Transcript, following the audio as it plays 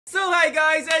So hi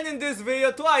guys, and in this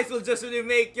video, Twice will just really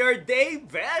make your day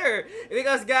better.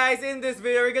 Because guys, in this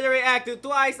video, we're gonna react to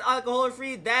Twice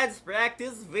alcohol-free dance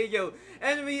practice video.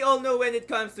 And we all know when it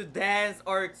comes to dance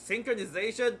or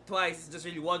synchronization, Twice is just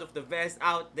really one of the best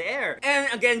out there.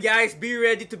 And again guys, be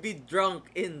ready to be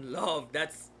drunk in love.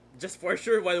 That's just for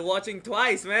sure while watching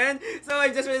Twice, man. So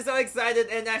I'm just really so excited,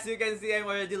 and as you can see, I'm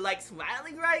already like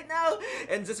smiling right now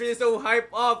and just really so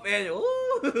hyped up, and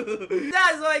ooh.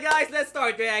 That's why guys, let's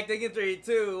start reacting in 3,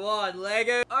 2, 1,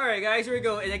 Lego. Alright guys, here we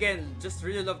go. And again, just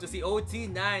really love to see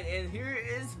OT9, and here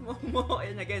is Momo.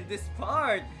 And again, this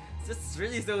part, it's just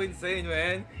really so insane,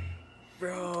 man.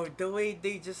 Bro, the way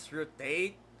they just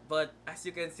rotate. But as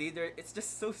you can see there, it's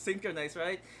just so synchronized,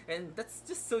 right? And that's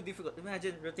just so difficult.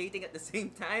 Imagine rotating at the same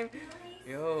time.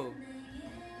 Yo.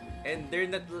 And they're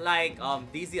not like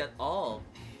dizzy at all.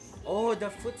 Oh, the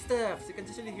footsteps. You can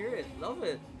just really hear it. Love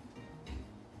it.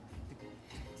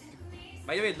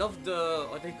 By the way, love the,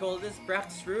 what they call this,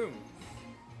 practice room.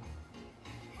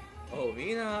 Oh,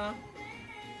 Mina.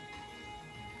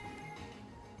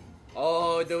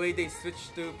 Oh, the way they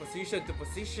switch to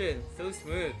position. So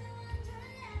smooth.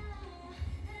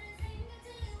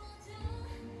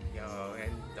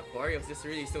 And the choreo is just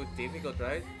really so difficult,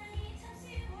 right?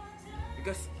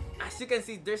 Because as you can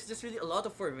see, there's just really a lot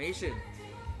of formation.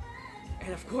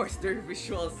 And of course, their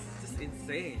visuals just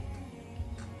insane.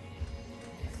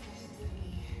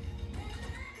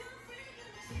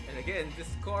 And again, this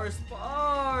chorus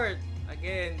part!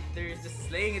 Again, they're just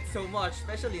slaying it so much,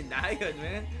 especially Nayeon,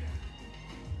 man.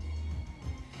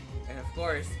 And of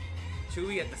course,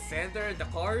 Chewy at the center, the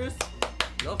chorus,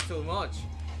 love so much.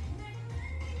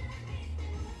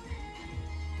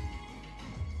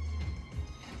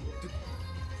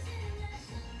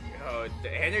 Oh,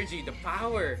 the energy, the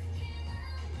power.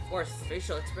 Of course,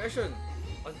 facial expression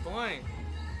on point.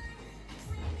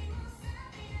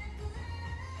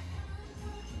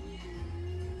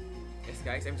 Yes,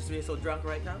 guys, I'm just really so drunk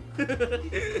right now.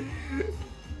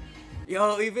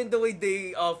 Yo, even the way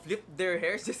they flip their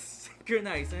hair is just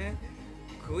synchronized, man.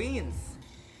 Queens.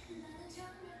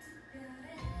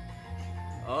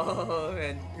 Oh,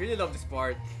 man, really love this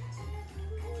part.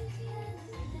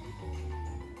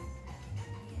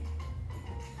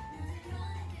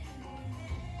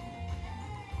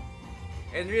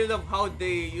 And really love how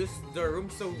they use the room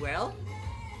so well.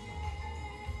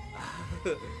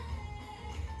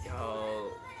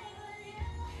 Yo,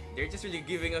 they're just really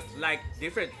giving us like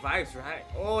different vibes, right?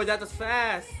 Oh, that was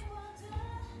fast.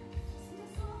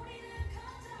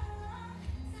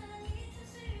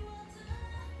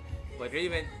 But really,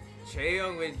 when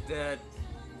Chaeyoung with the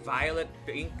violet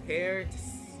pink hair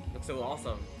just looks so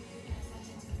awesome.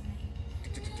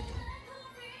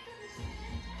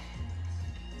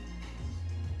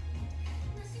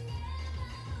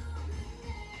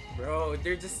 Bro,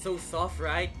 they're just so soft,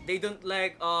 right? They don't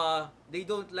like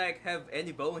have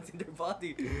any bones in their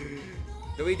body.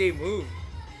 The way they move,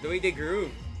 the way they groove.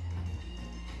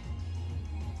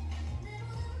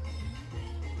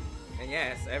 And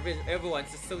yes, everyone's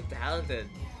just so talented.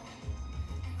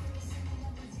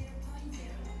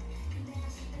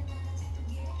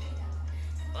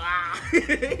 Ah!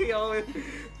 Yo,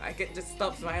 I can't just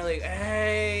stop smiling.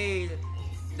 Hey,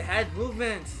 the head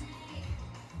movements.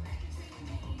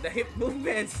 The hip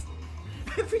movements,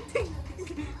 everything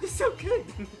is so good.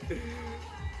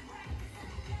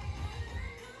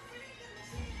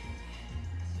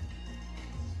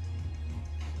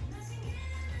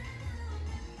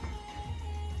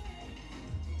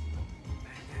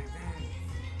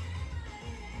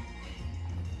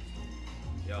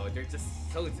 Yo, they're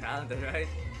just so talented, right?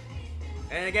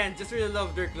 And again, just really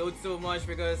love their clothes so much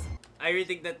because I really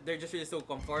think that they're just really so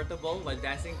comfortable while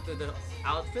dancing to the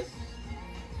outfit.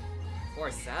 Or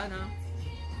Sana.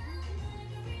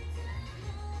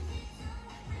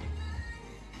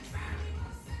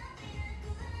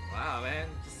 Wow, man,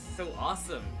 just so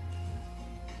awesome.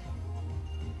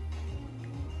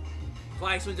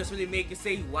 Twice will just really make you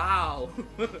say wow.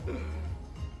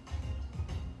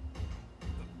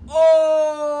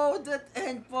 Oh, that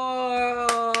end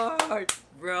part,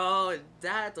 bro,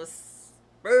 that was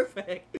perfect.